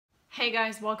Hey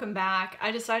guys, welcome back.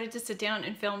 I decided to sit down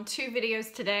and film 2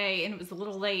 videos today, and it was a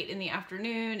little late in the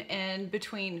afternoon, and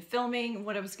between filming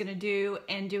what I was gonna do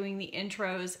and doing the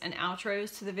intros and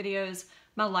outros to the videos,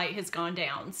 my light has gone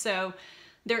down. So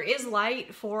there is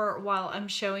light for while I'm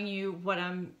showing you what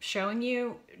I'm showing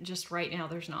you, just right now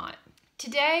there's not.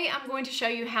 Today I'm going to show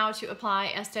you how to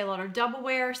apply Estee Lauder Double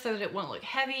Wear so that it won't look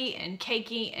heavy and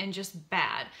cakey and just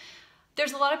bad.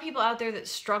 There's a lot of people out there that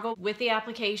struggle with the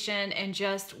application and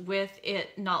just with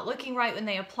it not looking right when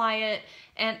they apply it.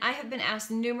 And I have been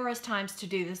asked numerous times to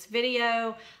do this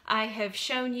video. I have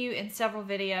shown you in several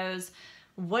videos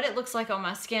what it looks like on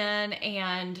my skin,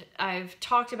 and I've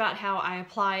talked about how I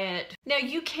apply it. Now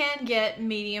you can get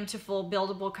medium to full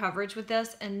buildable coverage with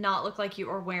this and not look like you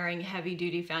are wearing heavy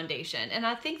duty foundation. And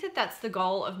I think that that's the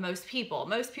goal of most people.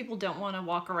 Most people don't want to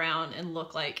walk around and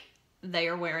look like they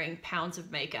are wearing pounds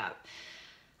of makeup.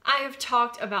 I have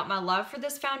talked about my love for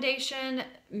this foundation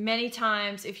many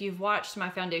times if you've watched my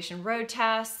foundation road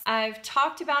tests. I've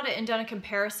talked about it and done a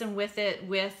comparison with it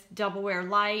with Double Wear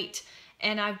Light,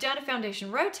 and I've done a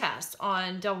foundation road test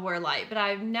on Double Wear Light, but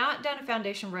I've not done a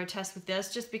foundation road test with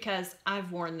this just because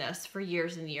I've worn this for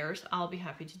years and years. I'll be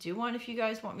happy to do one if you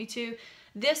guys want me to.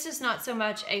 This is not so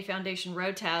much a foundation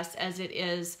road test as it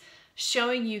is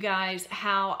showing you guys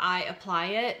how I apply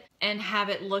it and have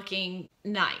it looking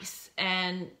nice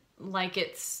and like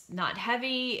it's not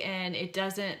heavy and it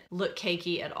doesn't look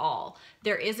cakey at all.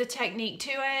 There is a technique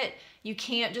to it. You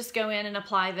can't just go in and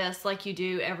apply this like you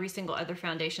do every single other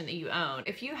foundation that you own.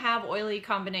 If you have oily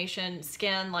combination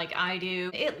skin like I do,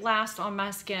 it lasts on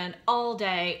my skin all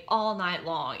day, all night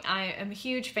long. I am a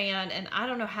huge fan, and I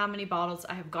don't know how many bottles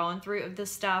I have gone through of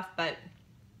this stuff, but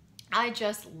I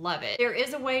just love it. There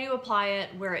is a way to apply it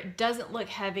where it doesn't look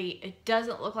heavy, it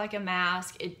doesn't look like a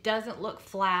mask, it doesn't look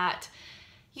flat.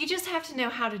 You just have to know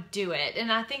how to do it. And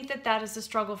I think that that is a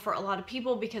struggle for a lot of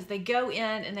people because they go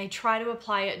in and they try to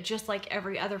apply it just like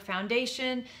every other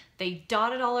foundation. They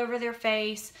dot it all over their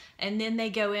face, and then they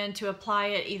go in to apply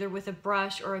it either with a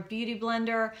brush or a beauty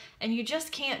blender, and you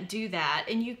just can't do that.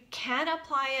 And you can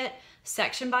apply it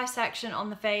section by section on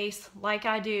the face like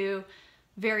I do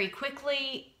very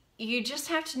quickly. You just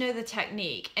have to know the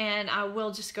technique. And I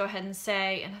will just go ahead and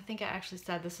say, and I think I actually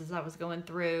said this as I was going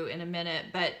through in a minute,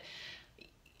 but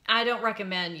I don't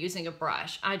recommend using a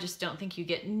brush. I just don't think you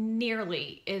get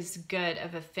nearly as good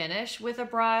of a finish with a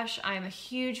brush. I'm a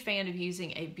huge fan of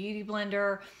using a beauty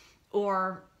blender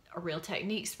or a Real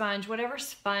Technique sponge, whatever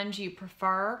sponge you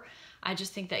prefer. I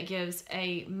just think that gives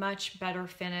a much better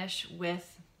finish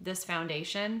with this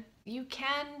foundation. You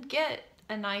can get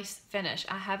a nice finish.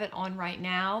 I have it on right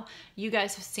now. You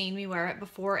guys have seen me wear it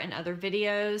before in other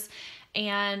videos,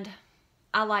 and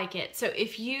I like it. So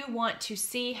if you want to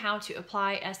see how to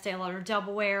apply Estee Lauder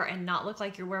Double Wear and not look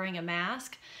like you're wearing a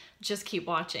mask, just keep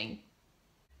watching.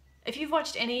 If you've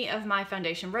watched any of my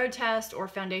foundation road test or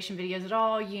foundation videos at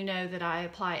all, you know that I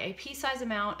apply a pea-sized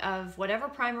amount of whatever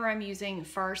primer I'm using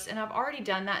first, and I've already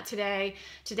done that today.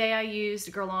 Today I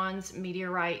used Guerlain's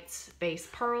Meteorites Base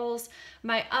Pearls.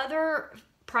 My other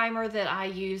primer that I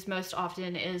use most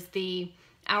often is the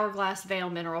Hourglass Veil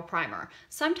Mineral Primer.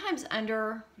 Sometimes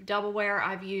under Double Wear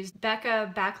I've used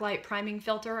Becca Backlight Priming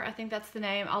Filter. I think that's the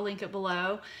name. I'll link it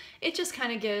below. It just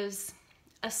kind of gives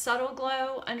a subtle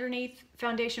glow underneath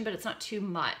foundation, but it's not too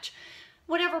much.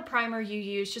 Whatever primer you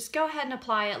use, just go ahead and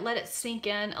apply it. Let it sink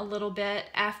in a little bit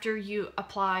after you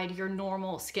applied your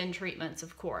normal skin treatments,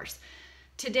 of course.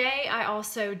 Today I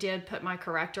also did put my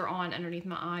corrector on underneath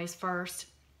my eyes first.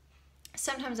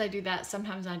 Sometimes I do that,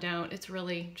 sometimes I don't. It's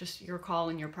really just your call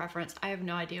and your preference. I have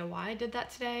no idea why I did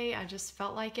that today. I just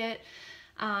felt like it.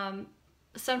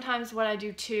 Sometimes what I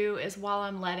do too is while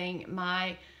I'm letting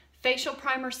my facial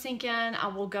primer sink in, I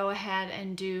will go ahead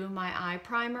and do my eye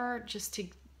primer just to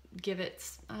give it,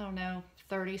 I don't know,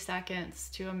 30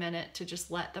 seconds to a minute to just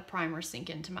let the primer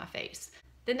sink into my face.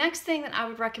 The next thing that I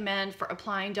would recommend for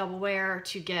applying Double Wear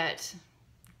to get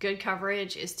good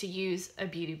coverage is to use a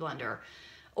beauty blender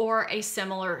or a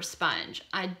similar sponge.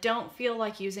 I don't feel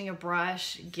like using a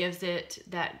brush gives it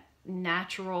that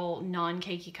natural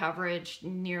non-cakey coverage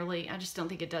nearly. I just don't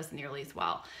think it does nearly as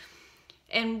well.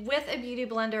 And with a beauty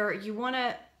blender, you want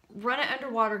to run it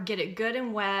underwater, get it good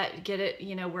and wet, get it,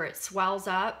 you know, where it swells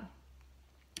up,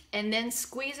 and then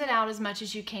squeeze it out as much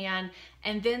as you can,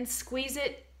 and then squeeze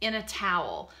it in a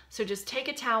towel. So just take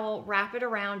a towel, wrap it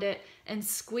around it, and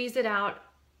squeeze it out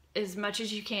as much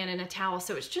as you can in a towel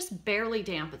so it's just barely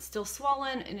damp. It's still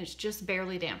swollen and it's just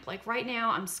barely damp. Like right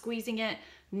now I'm squeezing it,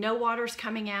 no water's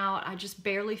coming out, I just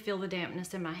barely feel the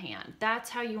dampness in my hand. That's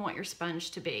how you want your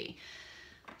sponge to be.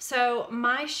 So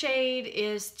my shade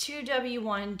is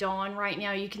 2W1 Dawn right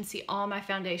now. You can see all my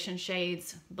foundation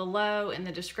shades below in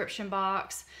the description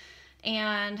box.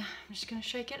 And I'm just gonna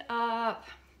shake it up.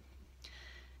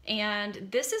 And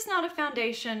this is not a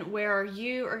foundation where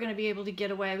you are gonna be able to get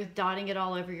away with dotting it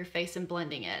all over your face and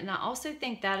blending it. And I also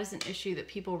think that is an issue that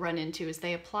people run into, is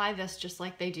they apply this just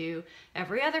like they do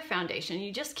every other foundation.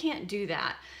 You just can't do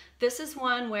that. This is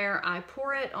one where I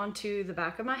pour it onto the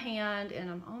back of my hand and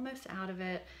I'm almost out of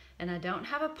it, and I don't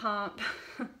have a pump.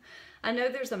 I know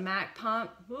there's a MAC pump.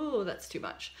 Ooh, that's too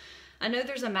much. I know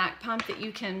there's a MAC pump that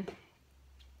you can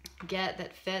get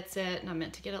that fits it, and I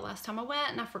meant to get it last time I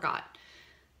went and I forgot.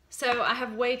 So I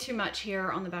have way too much here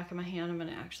on the back of my hand. I'm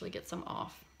gonna actually get some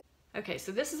off. Okay,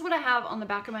 so this is what I have on the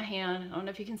back of my hand. I don't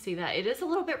know if you can see that. It is a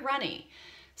little bit runny.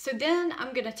 So then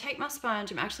I'm gonna take my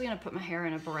sponge. I'm actually gonna put my hair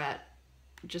in a barrette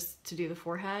just to do the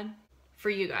forehead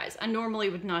for you guys. I normally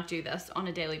would not do this on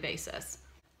a daily basis.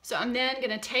 So I'm then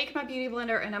gonna take my beauty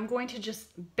blender and I'm going to just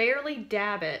barely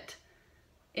dab it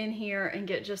in here and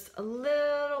get just a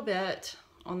little bit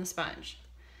on the sponge.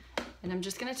 And I'm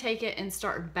just gonna take it and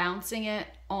start bouncing it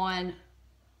on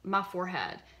my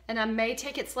forehead. And I may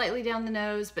take it slightly down the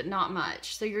nose, but not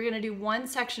much. So you're gonna do one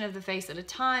section of the face at a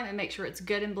time and make sure it's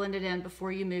good and blended in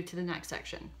before you move to the next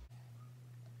section.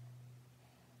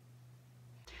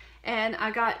 And I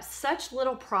got such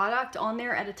little product on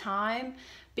there at a time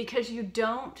because you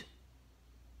don't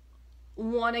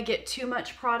want to get too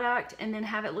much product and then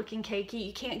have it looking cakey.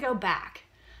 You can't go back.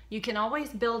 You can always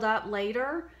build up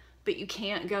later, but you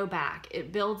can't go back.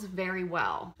 It builds very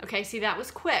well. Okay, see, that was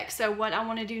quick. So what I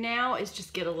want to do now is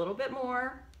just get a little bit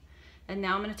more, and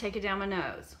now I'm going to take it down my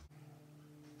nose.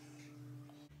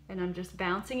 And I'm just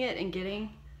bouncing it and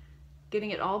getting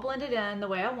it all blended in the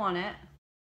way I want it.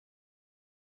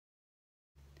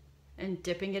 And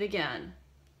dipping it again.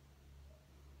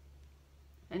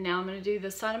 And now I'm going to do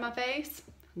this side of my face,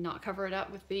 not cover it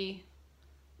up with the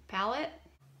palette.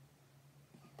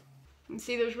 And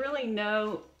see, there's really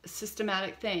no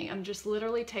systematic thing. I'm just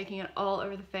literally taking it all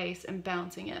over the face and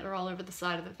bouncing it, or all over the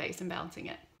side of the face and bouncing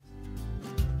it.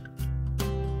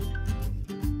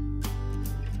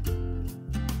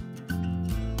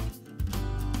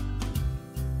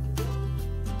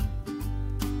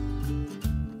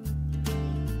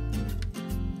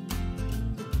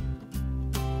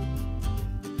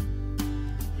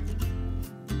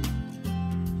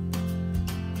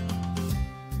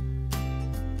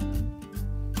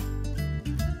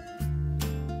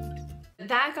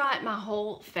 That got my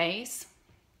whole face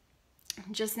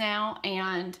just now,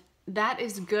 and that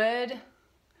is good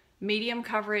medium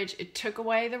coverage. It took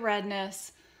away the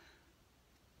redness.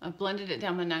 I blended it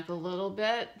down my neck a little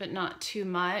bit, but not too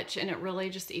much, and it really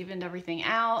just evened everything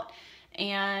out.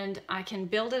 And I can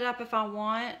build it up if I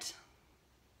want.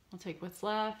 I'll take what's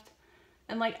left.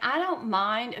 And like, I don't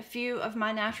mind a few of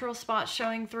my natural spots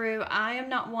showing through. I am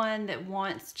not one that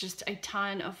wants just a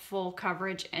ton of full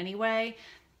coverage anyway.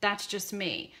 That's just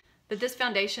me. But this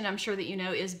foundation, I'm sure that you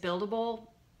know, is buildable,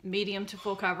 medium to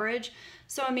full coverage.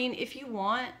 So I mean, if you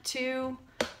want to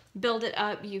build it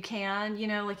up, you can. You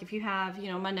know, like if you have,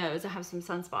 you know, my nose, I have some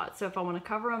sunspots. So if I want to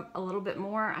cover them a little bit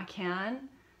more, I can.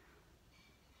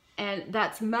 And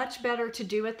that's much better to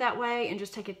do it that way and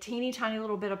just take a teeny tiny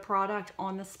little bit of product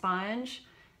on the sponge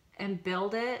and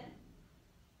build it,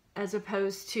 as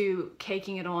opposed to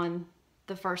caking it on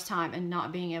the first time and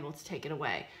not being able to take it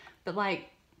away. But like,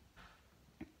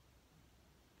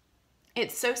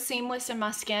 it's so seamless in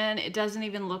my skin. It doesn't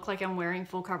even look like I'm wearing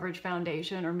full coverage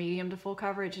foundation or medium to full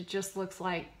coverage. It just looks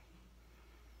like,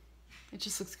 it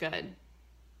just looks good.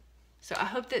 So I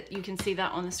hope that you can see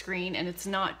that on the screen and it's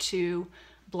not too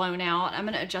blown out. I'm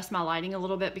gonna adjust my lighting a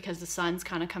little bit because the sun's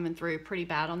kind of coming through pretty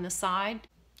bad on this side.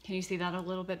 Can you see that a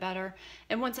little bit better?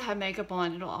 And once I have makeup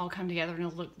on, it'll all come together and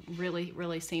it'll look really,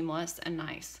 really seamless and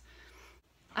nice.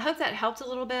 I hope that helped a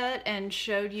little bit and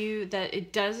showed you that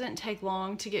it doesn't take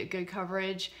long to get good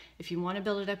coverage. If you want to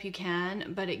build it up, you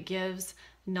can, but it gives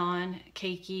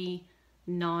non-cakey,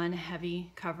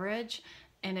 non-heavy coverage,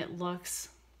 and it looks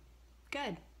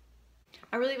good.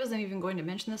 I really wasn't even going to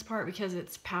mention this part because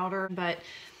it's powder, but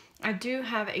I do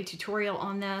have a tutorial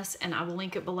on this and I will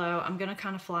link it below. I'm going to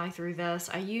kind of fly through this.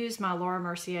 I use my Laura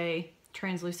Mercier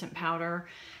translucent powder,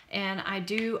 and I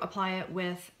do apply it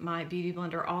with my beauty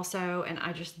blender also, and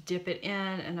I just dip it in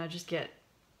and I just get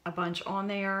a bunch on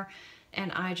there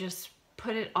and I just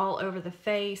put it all over the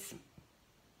face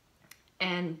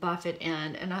and buff it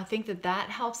in. And I think that that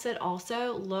helps it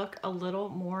also look a little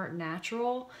more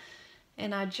natural.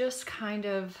 And I just kind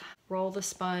of roll the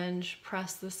sponge,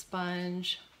 press the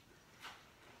sponge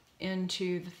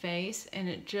into the face, and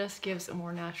it just gives a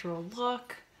more natural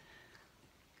look.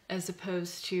 as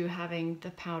opposed to having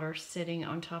the powder sitting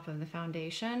on top of the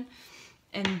foundation.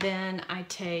 And then I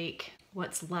take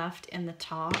what's left in the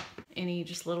top, any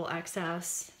just little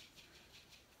excess,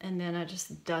 and then I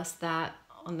just dust that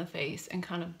on the face and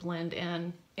kind of blend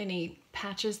in any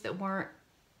patches that weren't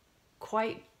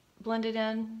quite blended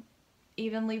in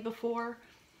evenly before.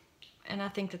 And I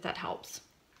think that that helps.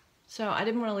 So I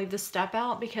didn't want to leave this step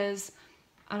out because,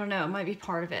 I don't know, it might be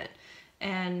part of it.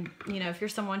 And, you know, if you're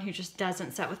someone who just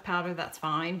doesn't set with powder, that's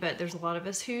fine. But there's a lot of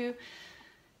us who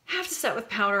have to set with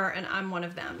powder, and I'm one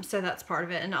of them. So that's part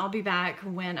of it. And I'll be back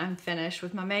when I'm finished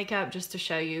with my makeup just to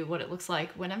show you what it looks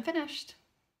like when I'm finished.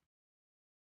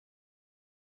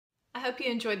 I hope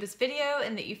you enjoyed this video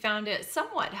and that you found it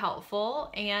somewhat helpful.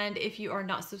 And if you are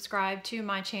not subscribed to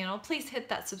my channel, please hit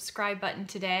that subscribe button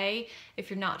today. If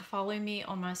you're not following me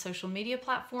on my social media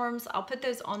platforms, I'll put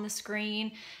those on the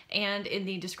screen and in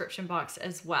the description box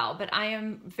as well. But I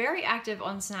am very active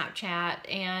on Snapchat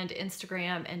and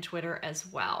Instagram and Twitter as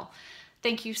well.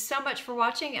 Thank you so much for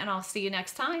watching, and I'll see you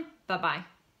next time.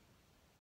 Bye-bye.